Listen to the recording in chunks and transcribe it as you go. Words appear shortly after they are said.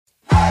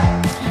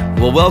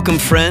Well, welcome,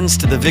 friends,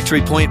 to the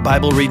Victory Point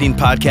Bible Reading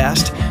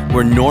Podcast,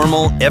 where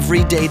normal,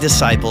 everyday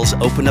disciples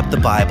open up the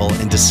Bible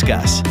and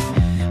discuss.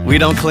 We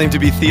don't claim to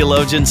be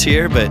theologians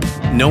here, but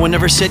no one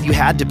ever said you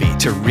had to be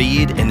to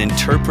read and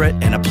interpret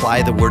and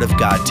apply the Word of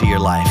God to your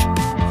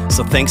life.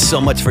 So thanks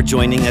so much for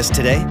joining us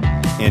today,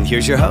 and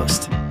here's your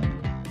host.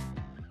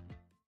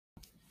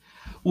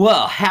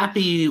 Well,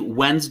 happy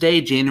Wednesday,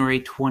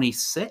 January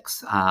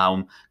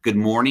 26th. Good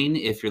morning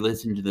if you're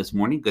listening to this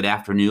morning. Good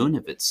afternoon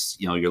if it's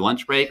your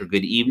lunch break, or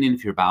good evening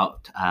if you're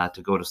about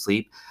to go to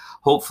sleep.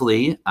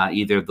 Hopefully,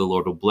 either the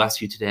Lord will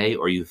bless you today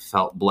or you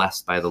felt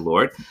blessed by the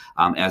Lord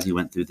as you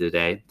went through the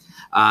day.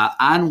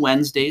 On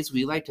Wednesdays,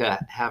 we like to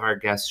have our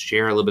guests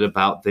share a little bit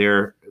about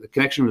their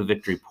connection with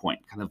Victory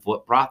Point, kind of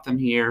what brought them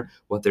here,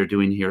 what they're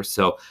doing here.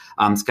 So,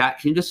 Scott,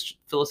 can you just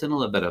fill us in a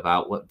little bit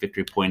about what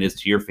Victory Point is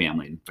to your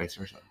family and vice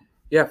versa?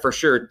 Yeah, for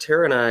sure.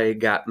 Tara and I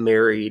got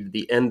married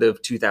the end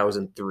of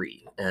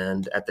 2003.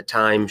 And at the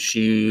time,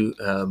 she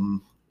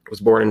was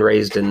born and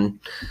raised in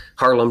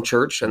Harlem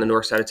Church on the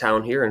north side of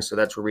town here. And so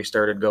that's where we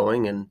started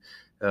going.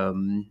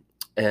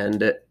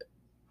 And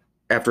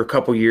after a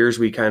couple years,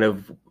 we kind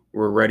of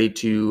were ready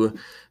to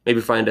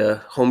maybe find a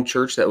home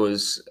church that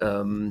was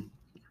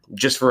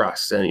just for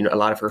us. And, a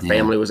lot of her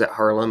family was at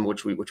Harlem,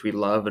 which we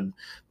love. And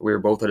we were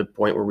both at a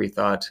point where we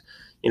thought,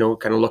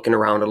 kind of looking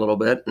around a little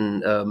bit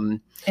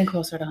and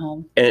closer to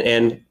home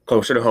and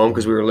closer to home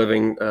because we were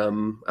living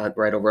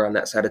right over on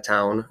that side of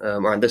town,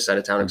 or on this side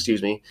of town,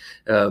 excuse me.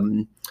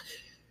 And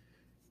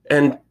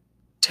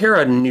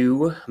Tara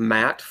knew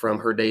Matt from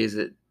her days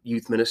at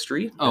youth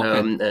ministry.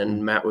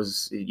 And Matt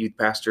was a youth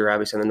pastor,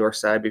 obviously on the north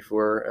side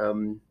before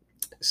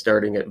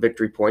starting at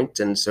Victory Point.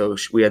 And so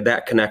we had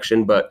that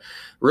connection, but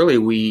really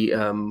we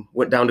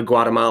went down to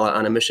Guatemala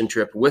on a mission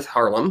trip with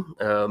Harlem.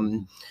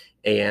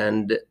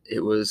 And it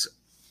was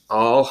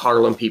all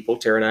Harlem people.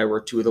 Tara and I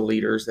were two of the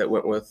leaders that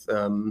went with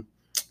a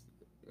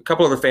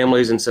couple other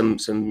families and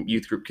some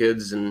youth group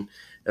kids. And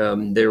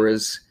there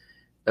was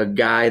a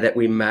guy that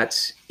we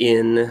met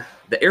in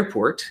the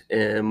airport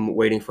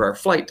waiting for our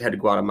flight to head to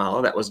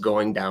Guatemala that was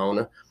going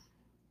down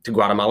to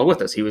Guatemala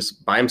with us. He was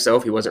by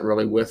himself. He wasn't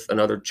really with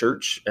another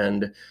church.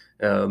 And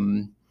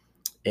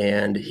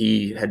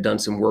he had done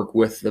some work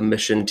with the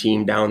mission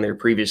team down there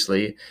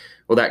previously.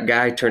 Well, that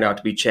guy turned out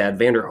to be Chad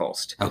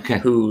Vanderhulst,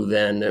 who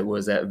then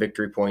was at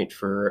Victory Point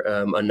for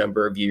a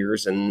number of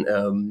years.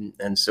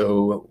 And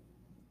so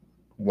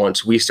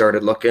once we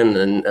started looking,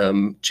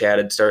 and Chad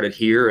had started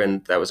here,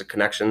 and that was a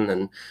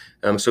connection.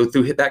 And so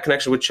through that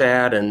connection with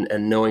Chad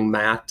and knowing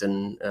Matt,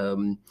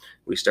 and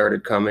we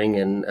started coming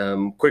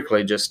and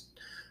quickly just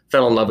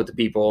fell in love with the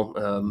people,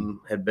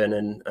 had been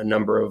in a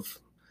number of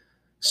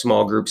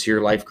small groups here,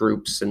 life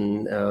groups,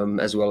 and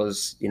as well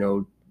as,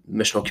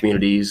 missional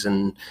communities.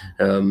 And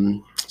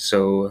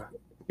so,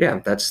 yeah,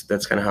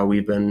 that's kind of how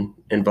we've been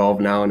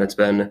involved now. And it's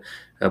been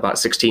about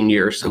 16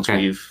 years since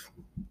we've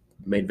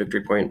made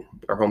Victory Point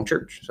our home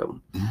church.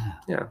 So,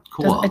 yeah.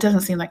 Cool. It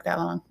doesn't seem like that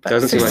long. But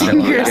doesn't seem like that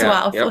long. Years yeah.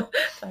 Wow. Yep.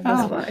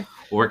 Well,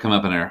 we're coming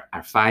up on our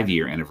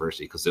 5-year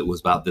anniversary because it was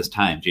about this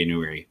time,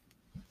 January,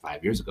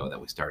 5 years ago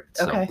that we started.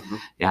 So,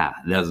 yeah,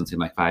 it doesn't seem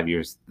like 5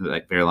 years,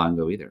 like very long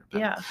ago either. But,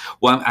 yeah.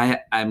 Well,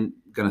 I'm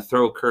going to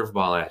throw a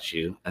curveball at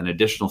you, an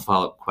additional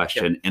follow-up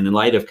question, and in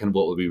light of kind of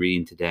what we'll be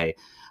reading today.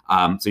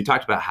 So you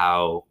talked about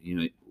how,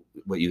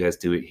 what you guys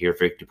do here at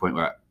Victory Point,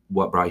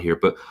 what brought you here,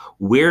 but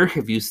where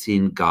have you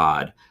seen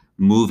God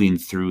moving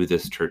through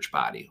this church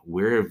body?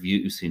 Where have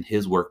you seen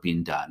his work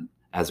being done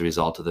as a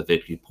result of the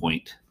Victory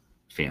Point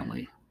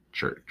family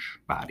church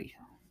body?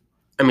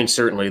 I mean,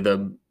 certainly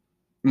the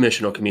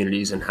missional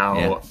communities and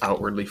how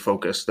outwardly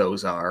focused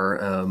those are,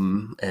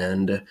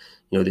 and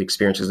the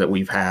experiences that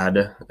we've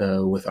had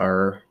with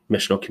our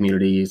missional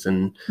communities,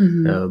 and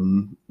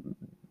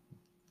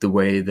the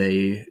way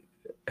they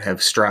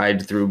have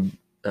strived through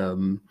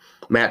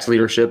Matt's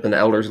leadership and the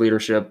elders'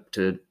 leadership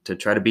to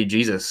try to be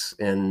Jesus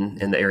in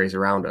the areas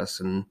around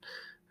us, and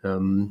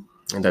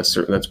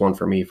that's one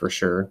for me for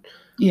sure.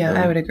 Yeah,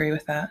 I would agree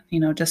with that.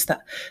 Just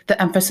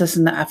the emphasis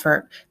and the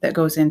effort that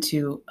goes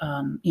into,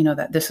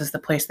 that this is the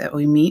place that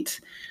we meet.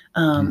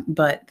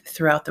 But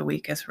throughout the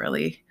week is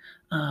really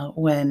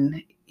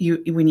when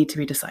we need to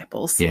be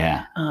disciples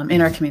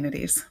in our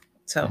communities.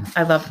 So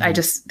I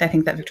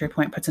think that Victory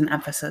Point puts an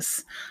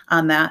emphasis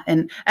on that,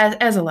 and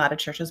as a lot of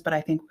churches, but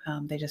I think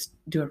they just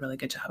do a really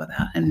good job of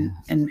that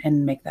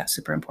and make that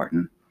super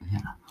important. Yeah.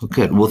 Well,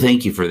 good. Well,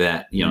 thank you for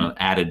that,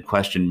 added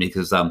question,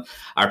 because our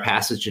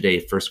passage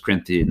today, 1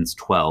 Corinthians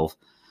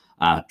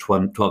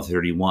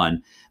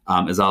 12:31,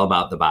 is all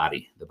about the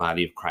body of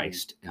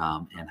Christ,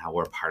 and how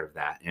we're a part of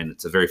that. And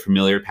it's a very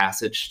familiar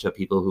passage to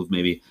people who've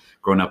maybe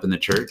grown up in the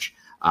church.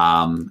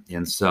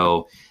 And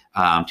so,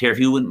 Tara, if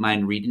you wouldn't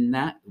mind reading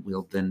that,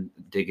 we'll then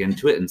dig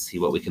into it and see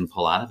what we can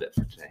pull out of it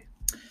for today.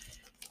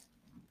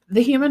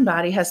 The human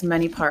body has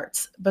many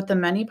parts, but the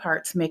many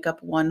parts make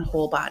up one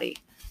whole body.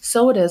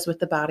 So it is with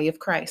the body of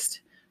Christ.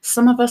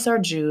 Some of us are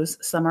Jews,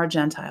 some are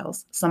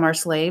Gentiles, some are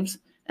slaves,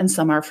 and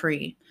some are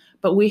free.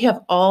 But we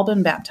have all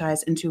been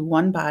baptized into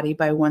one body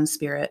by one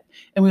Spirit,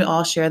 and we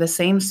all share the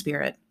same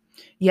Spirit.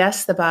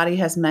 Yes, the body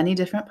has many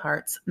different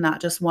parts,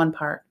 not just one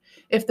part.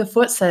 If the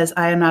foot says,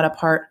 I am not a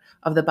part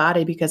of the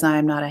body because I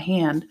am not a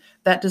hand,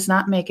 that does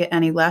not make it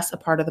any less a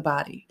part of the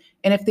body.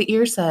 And if the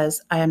ear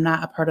says, I am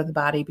not a part of the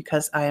body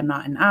because I am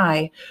not an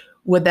eye,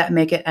 would that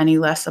make it any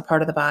less a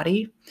part of the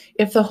body?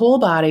 If the whole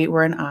body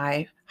were an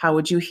eye, how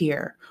would you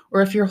hear?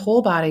 Or if your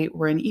whole body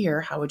were an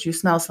ear, how would you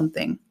smell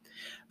something?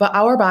 But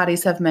our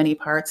bodies have many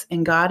parts,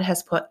 and God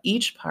has put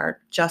each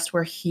part just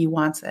where He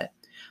wants it.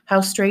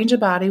 How strange a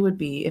body would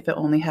be if it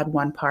only had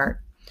one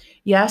part.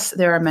 Yes,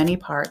 there are many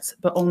parts,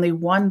 but only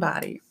one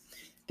body.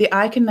 The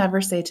eye can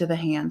never say to the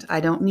hand, I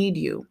don't need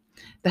you.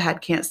 The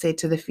head can't say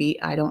to the feet,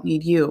 I don't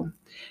need you.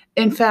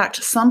 In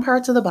fact, some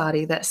parts of the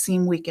body that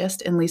seem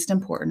weakest and least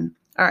important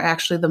are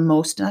actually the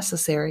most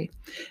necessary,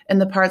 and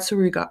the parts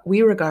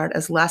we regard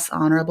as less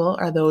honorable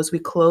are those we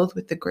clothe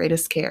with the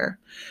greatest care.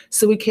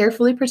 So we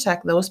carefully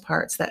protect those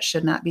parts that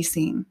should not be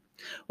seen,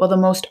 while the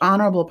most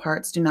honorable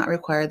parts do not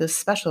require this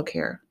special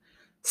care.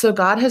 So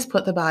God has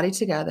put the body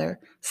together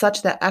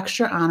such that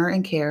extra honor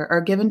and care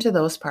are given to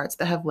those parts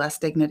that have less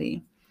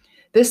dignity.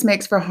 This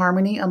makes for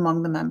harmony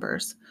among the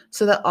members,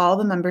 so that all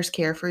the members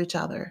care for each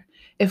other.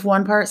 If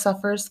one part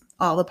suffers,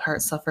 all the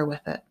parts suffer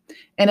with it.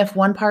 And if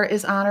one part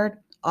is honored,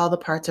 all the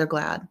parts are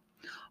glad.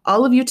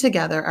 All of you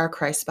together are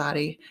Christ's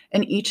body,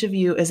 and each of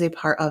you is a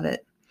part of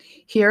it.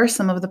 Here are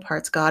some of the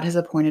parts God has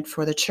appointed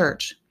for the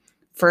church.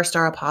 First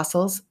are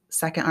apostles,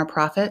 second are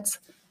prophets,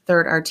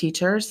 third are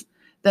teachers,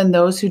 then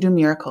those who do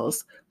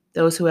miracles,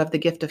 those who have the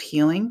gift of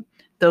healing,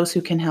 those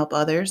who can help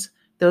others,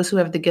 those who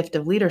have the gift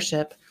of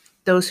leadership,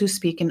 those who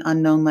speak in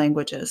unknown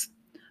languages.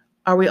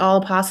 Are we all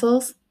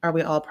apostles? Are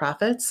we all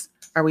prophets?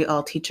 Are we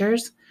all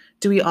teachers?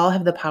 Do we all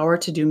have the power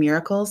to do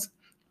miracles?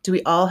 Do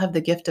we all have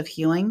the gift of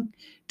healing?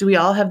 Do we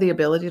all have the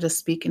ability to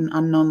speak in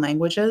unknown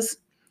languages?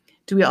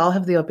 Do we all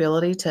have the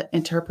ability to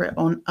interpret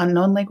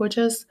unknown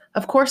languages?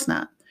 Of course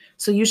not.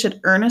 So you should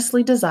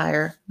earnestly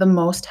desire the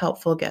most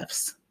helpful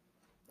gifts.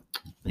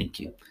 Thank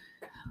you.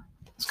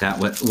 Scott,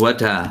 what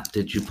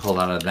did you pull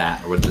out of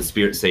that, or what did the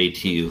Spirit say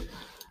to you?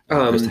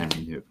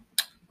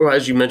 Well,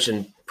 as you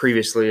mentioned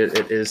previously,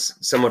 it is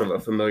somewhat of a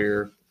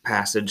familiar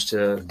passage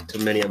to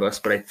many of us,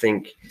 but I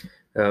think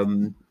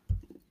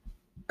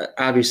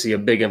obviously a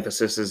big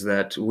emphasis is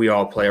that we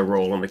all play a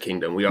role in the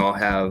kingdom. We all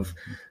have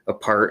a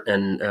part,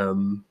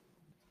 and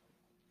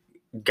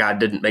God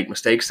didn't make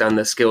mistakes on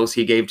the skills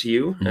He gave to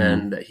you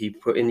and that He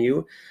put in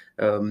you.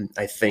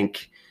 I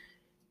think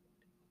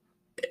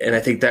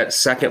that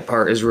second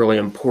part is really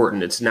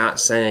important. It's not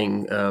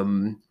saying,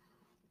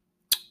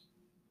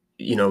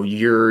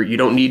 you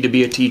don't need to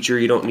be a teacher,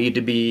 you don't need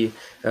to be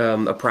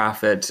a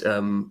prophet,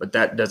 but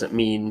that doesn't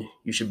mean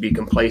you should be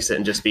complacent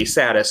and just be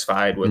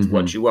satisfied with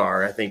what you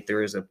are. I think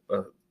there is a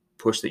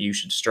push that you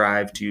should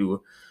strive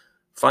to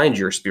find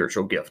your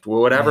spiritual gift,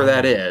 whatever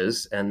that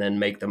is, and then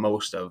make the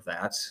most of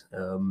that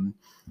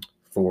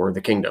for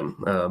the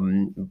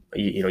kingdom.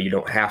 You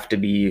don't have to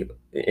be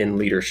in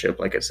leadership,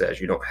 like it says.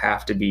 You don't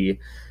have to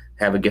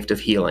have a gift of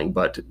healing,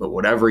 but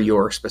whatever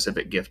your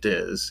specific gift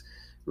is,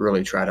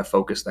 really try to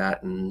focus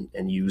that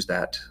and use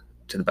that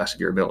to the best of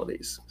your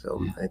abilities.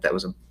 So I think that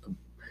was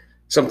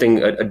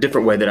a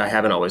different way that I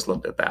haven't always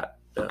looked at that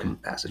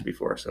passage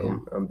before.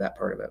 So that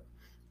part of it.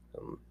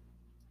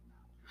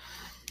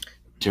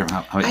 Jeremy,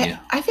 how about you?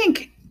 I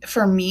think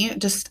for me,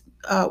 just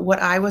what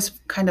I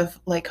was kind of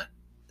like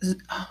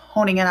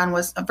honing in on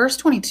was verse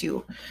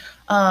 22.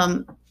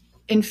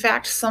 In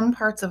fact, some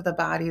parts of the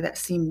body that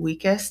seem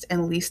weakest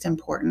and least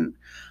important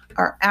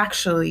are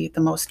actually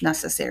the most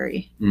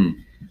necessary. And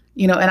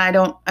I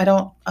don't,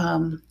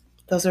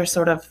 those are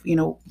sort of,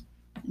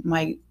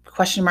 my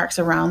question marks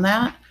around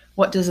that.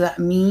 What does that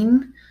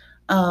mean?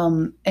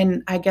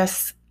 And I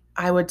guess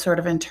I would sort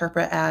of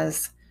interpret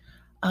as,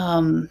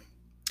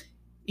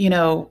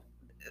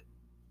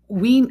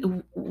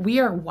 we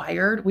are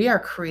wired, we are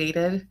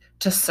created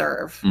to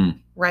serve,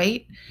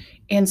 right?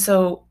 And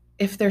so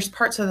if there's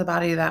parts of the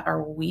body that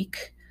are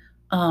weak,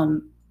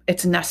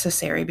 it's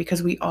necessary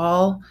because we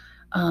all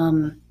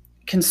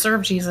can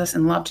serve Jesus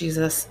and love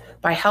Jesus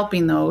by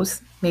helping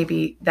those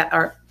maybe that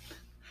are,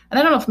 and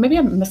I don't know if maybe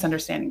I'm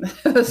misunderstanding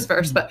this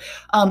verse, but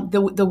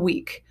the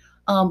weak.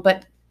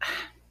 But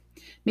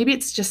maybe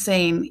it's just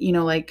saying,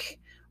 like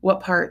what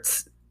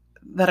parts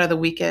that are the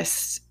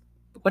weakest,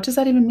 what does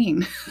that even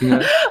mean?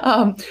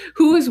 Yeah.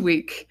 Who is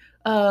weak?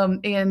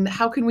 And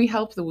how can we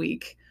help the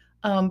weak?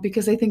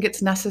 Because I think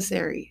it's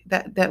necessary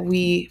that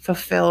we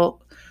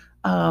fulfill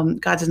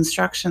God's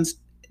instructions,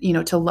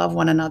 to love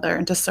one another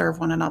and to serve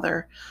one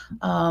another.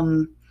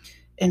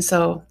 And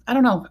so, I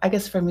don't know, I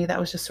guess for me, that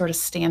was just sort of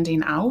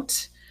standing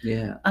out.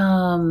 Yeah.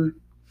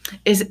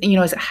 Is it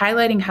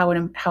highlighting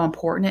how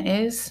important it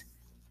is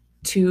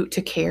to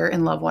care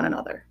and love one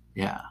another?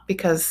 Yeah.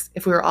 Because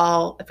if we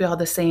all had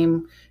the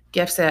same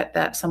gifts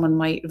that someone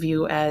might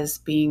view as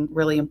being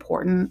really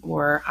important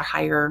or a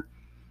higher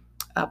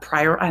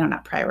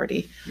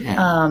priority.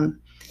 Yeah.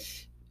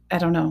 I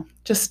don't know.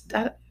 Just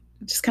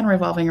just kind of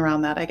revolving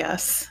around that, I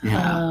guess.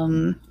 Yeah.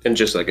 And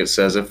just like it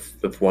says,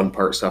 if one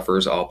part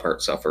suffers, all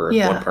parts suffer.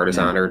 If one part is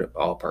honored,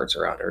 all parts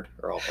are honored,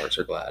 or all parts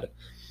are glad.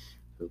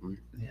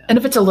 Yeah. And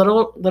if it's a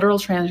literal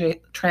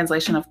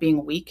translation of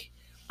being weak,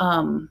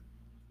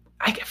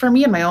 for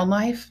me in my own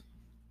life,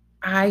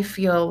 I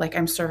feel like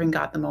I'm serving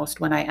God the most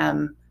when I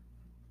am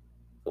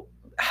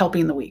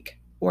helping the weak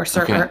or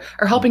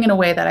helping in a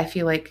way that I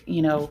feel like,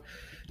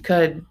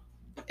 could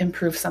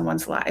improve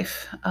someone's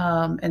life.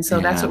 And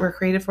so that's what we're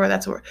created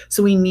for.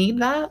 So we need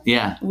that.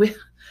 Yeah.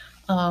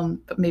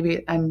 But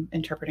maybe I'm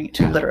interpreting it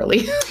too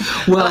literally.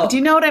 Well, do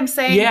you know what I'm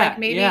saying? Yeah.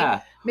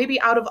 Like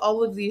maybe out of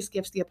all of these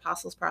gifts, the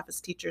apostles, prophets,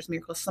 teachers,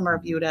 miracles, some are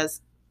viewed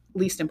as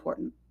least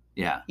important.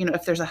 Yeah.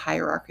 If there's a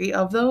hierarchy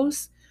of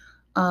those,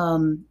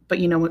 but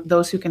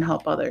those who can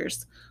help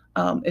others.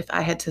 If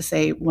I had to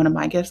say one of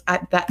my gifts,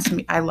 that's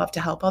me. I love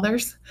to help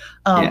others.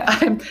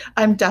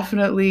 I'm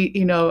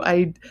definitely,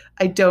 I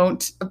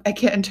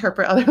can't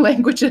interpret other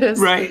languages.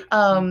 Right.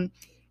 And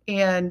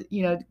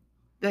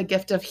the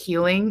gift of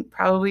healing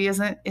probably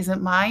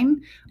isn't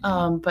mine.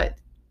 But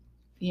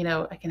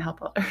I can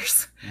help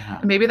others. Yeah.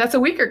 Maybe that's a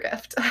weaker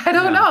gift. I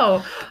don't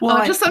know.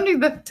 Well, just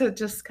something to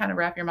just kind of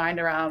wrap your mind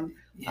around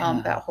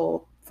that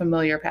whole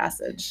familiar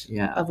passage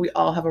of we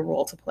all have a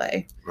role to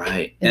play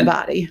in the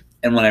body.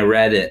 And when I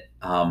read it,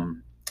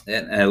 and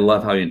I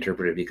love how you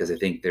interpret it, because I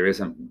think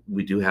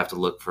we do have to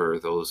look for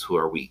those who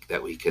are weak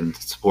that we can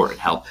support and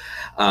help.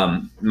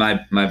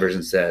 My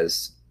version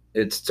says,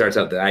 it starts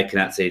out that I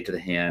cannot say to the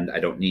hand, I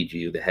don't need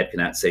you. The head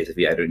cannot say to the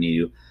feet, I don't need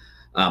you.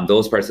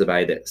 Those parts of the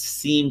body that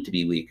seem to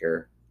be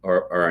weaker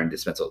are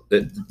indispensable.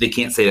 They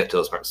can't say that to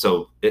those parts.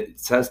 So it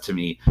says to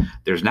me,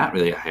 there's not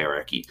really a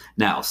hierarchy.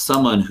 Now,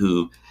 someone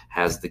who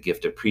has the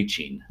gift of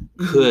preaching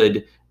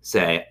could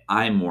say,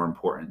 I'm more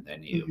important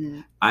than you.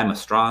 Mm-hmm. I'm a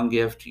strong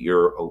gift.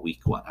 You're a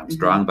weak one. I'm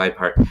strong by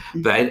part,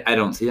 but I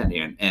don't see that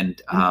here.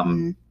 And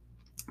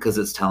because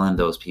it's telling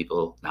those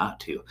people not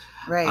to.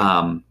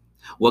 Right.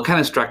 What kind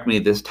of struck me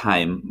this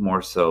time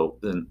more so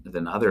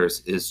than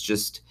others is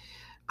just,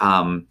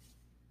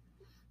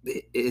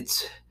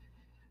 it's,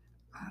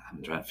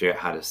 I'm trying to figure out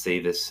how to say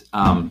this.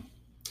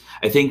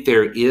 I think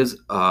there is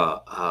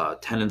a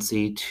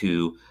tendency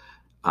to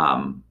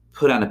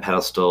put on a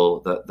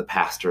pedestal the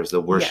pastors,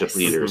 the worship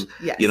leaders,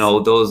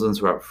 those ones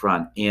who are up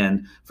front.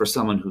 And for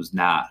someone who's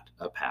not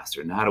a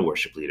pastor, not a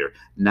worship leader,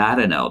 not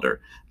an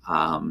elder,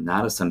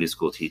 not a Sunday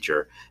school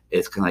teacher,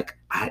 it's kind of like,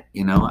 I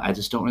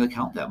just don't really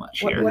count that much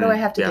here. What do I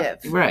have to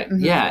give? Right.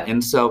 Mm-hmm. Yeah.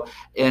 And so,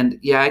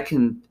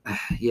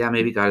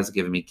 maybe God has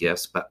given me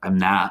gifts, but I'm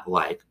not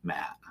like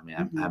Matt. I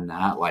mean, I'm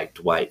not like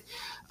Dwight.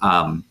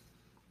 And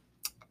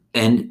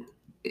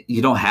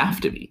you don't have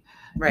to be.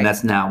 Right. And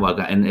that's not what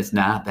God, and it's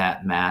not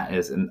that Matt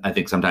is, and I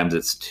think sometimes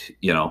it's,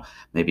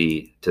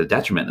 maybe to the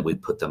detriment that we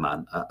put them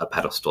on a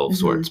pedestal of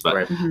sorts.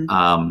 But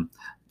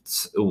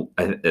so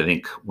I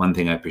think one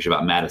thing I appreciate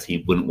about Matt is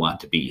he wouldn't want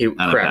to be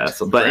on a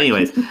pedestal. But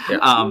anyways,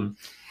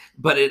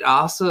 but it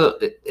also,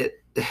 it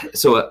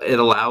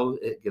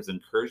gives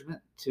encouragement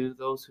to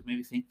those who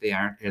maybe think they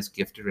aren't as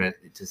gifted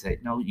to say,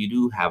 no, you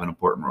do have an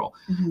important role.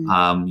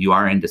 Mm-hmm. You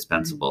are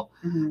indispensable.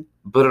 Mm-hmm.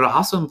 But it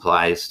also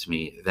implies to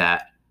me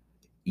that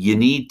you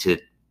need to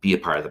be a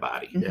part of the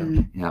body.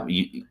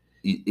 Mm-hmm.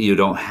 You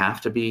don't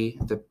have to be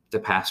the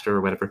pastor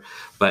or whatever,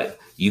 but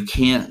you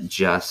can't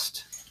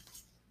just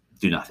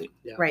do nothing.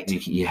 Yeah. Right.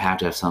 You have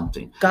to have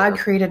something. God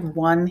created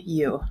one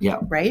you. Yeah.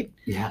 Right?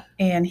 Yeah.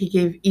 And he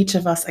gave each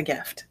of us a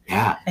gift.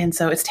 Yeah. And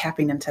so it's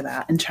tapping into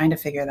that and trying to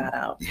figure that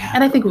out. Yeah.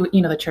 And I think,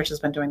 the church has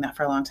been doing that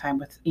for a long time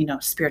with,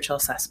 spiritual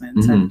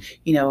assessments and,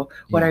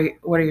 what are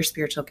your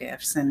spiritual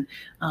gifts? And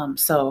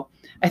so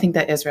I think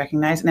that is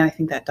recognized. And I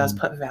think that does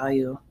put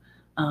value,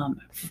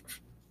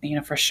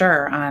 for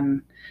sure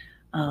on,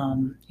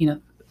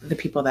 the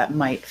people that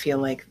might feel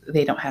like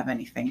they don't have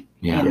anything,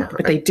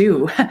 but they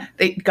do.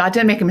 God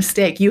didn't make a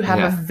mistake. You have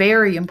a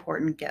very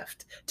important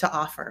gift to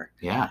offer.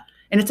 Yeah.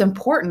 And it's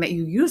important that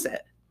you use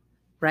it,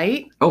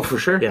 right? Oh, for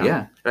sure.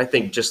 Yeah. And I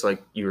think just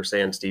like you were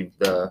saying, Steve,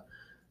 the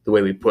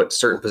way we put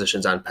certain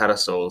positions on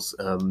pedestals,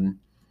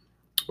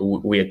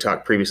 we had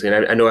talked previously,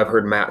 and I know I've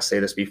heard Matt say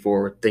this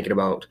before, thinking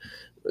about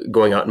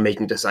going out and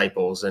making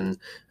disciples. And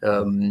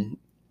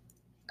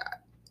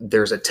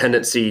there's a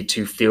tendency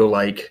to feel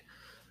like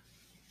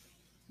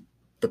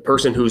the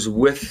person who's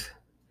with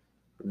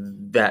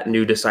that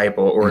new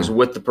disciple or is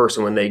with the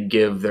person when they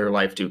give their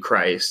life to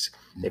Christ,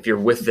 if you're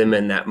with them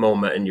in that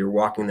moment and you're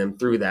walking them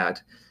through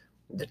that,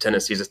 the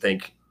tendency is to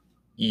think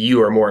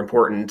you are more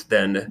important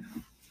than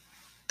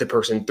the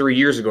person 3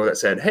 years ago that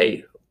said,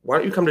 hey, why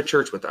don't you come to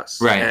church with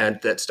us? Right. And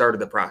that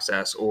started the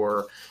process.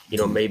 Or,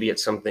 maybe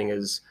it's something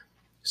as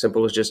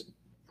simple as just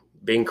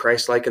being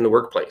Christ-like in the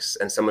workplace,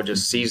 and someone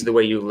just sees the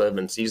way you live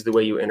and sees the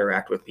way you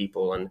interact with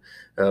people. And,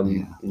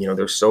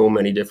 there's so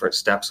many different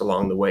steps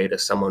along the way to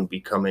someone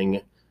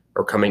becoming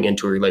or coming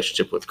into a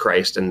relationship with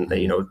Christ. And,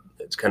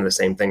 it's kind of the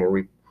same thing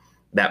where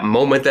that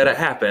moment that it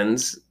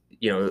happens,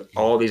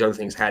 all these other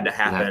things had to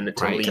happen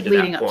to lead to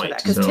leading that up point. to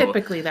that, because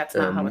typically that's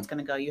not how it's going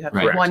to go. You have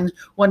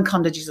one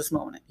come to Jesus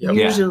moment. Yep.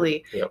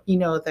 Usually,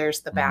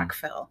 there's the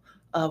backfill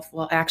of,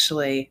 well,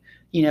 actually,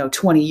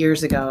 20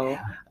 years ago,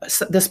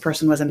 this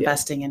person was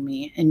investing in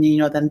me, and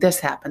then this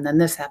happened,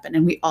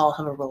 and we all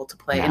have a role to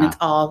play, and it's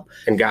all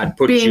and God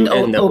put being you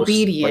in those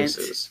obedient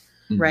places.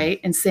 right?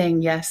 And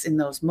saying yes in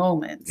those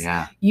moments.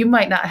 Yeah. You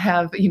might not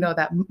have,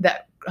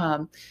 that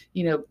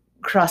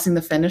crossing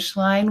the finish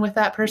line with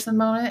that person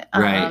moment.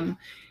 Right.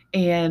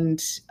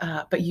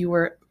 But you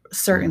were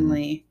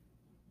certainly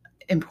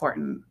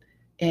important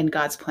in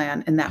God's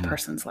plan in that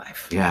person's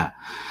life. Yeah.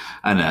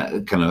 And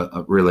a kind of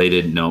a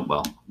related note,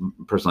 well,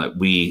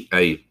 personally,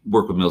 I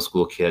work with middle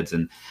school kids,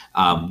 and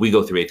we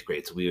go through 8th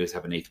grade. So we always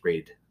have an 8th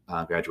grade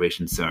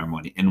graduation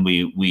ceremony, and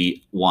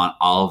we want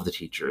all of the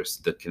teachers,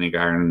 the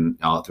kindergarten,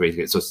 all through 8th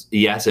grade. So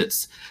yes,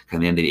 it's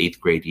kind of the end of the 8th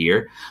grade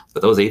year,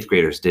 but those 8th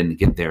graders didn't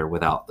get there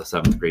without the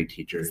 7th grade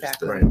teachers,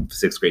 exactly. the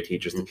 6th grade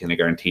teachers, the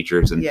kindergarten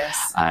teachers, and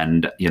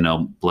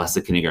bless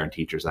the kindergarten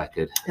teachers. I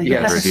could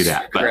never do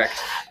that. But, correct.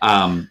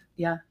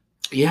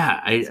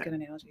 Yeah, that's a good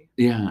analogy.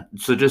 Yeah.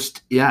 So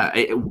just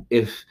on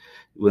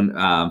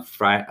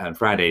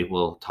Friday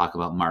we'll talk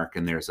about Mark,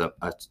 and there's a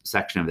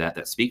section of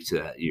that speaks to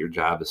that. Your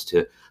job is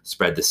to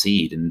spread the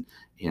seed and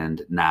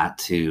not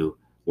to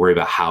worry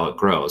about how it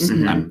grows.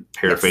 Mm-hmm. And I'm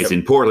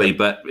paraphrasing poorly,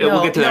 but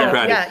we'll get to that on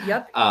Friday. Yeah.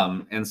 Yep.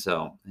 And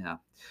so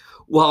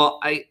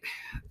well, I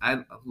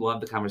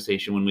love the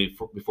conversation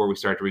before we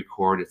start to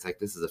record. It's like,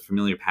 this is a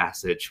familiar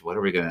passage. What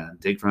are we going to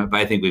dig from it? But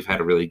I think we've had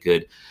a really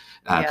good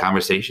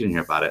conversation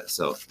here about it.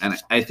 So, and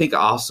I think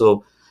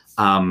also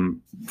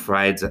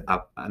provides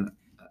a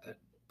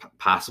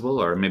possible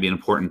or maybe an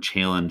important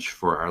challenge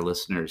for our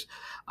listeners.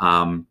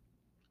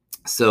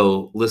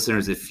 So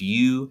listeners, if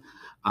you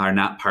are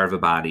not part of a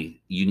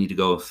body, you need to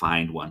go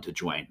find one to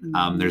join.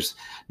 Mm-hmm. There's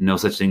no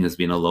such thing as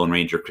being a Lone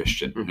Ranger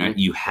Christian. Mm-hmm. Right?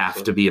 You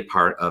have to be a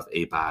part of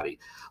a body.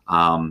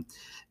 And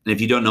if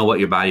you don't know what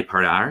your body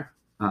part are,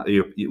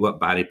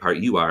 what body part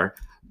you are,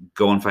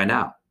 go and find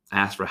out.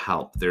 Ask for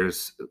help.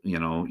 There's,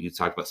 you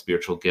talked about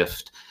spiritual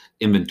gift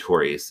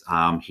inventories.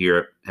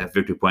 Here at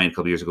Victory Point a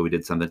couple years ago, we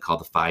did something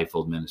called the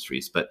Fivefold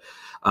Ministries. But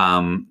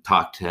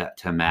talk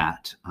to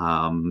Matt.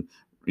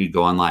 You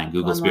go online,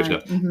 Google spiritual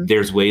gift. Mm-hmm.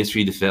 There's ways for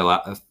you to figure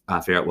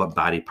out what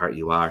body part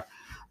you are.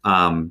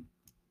 And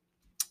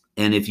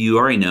if you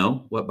already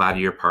know what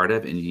body you're part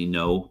of, and you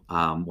know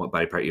what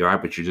body part you are,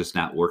 but you're just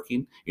not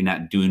working, you're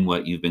not doing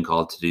what you've been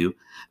called to do,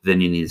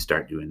 then you need to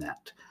start doing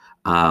that.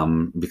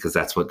 Because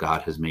that's what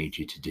God has made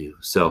you to do.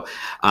 So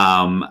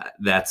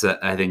that's,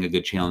 I think, a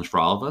good challenge for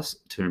all of us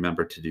to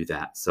remember to do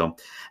that. So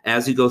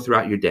as you go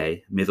throughout your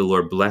day, may the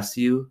Lord bless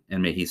you,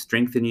 and may he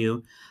strengthen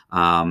you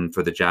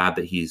for the job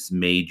that he's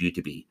made you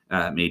to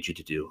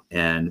do.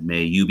 And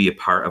may you be a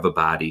part of a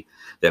body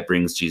that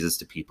brings Jesus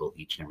to people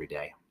each and every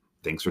day.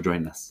 Thanks for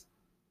joining us.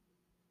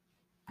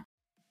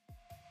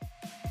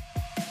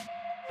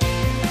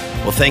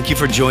 Well, thank you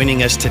for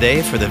joining us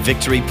today for the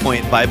Victory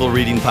Point Bible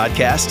Reading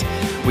Podcast.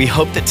 We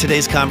hope that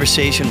today's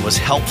conversation was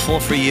helpful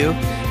for you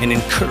and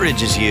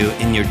encourages you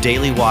in your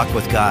daily walk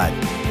with God.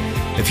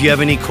 If you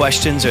have any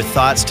questions or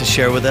thoughts to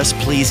share with us,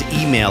 please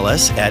email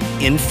us at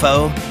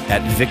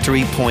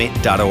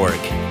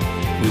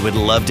info@victorypoint.org. We would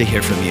love to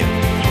hear from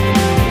you.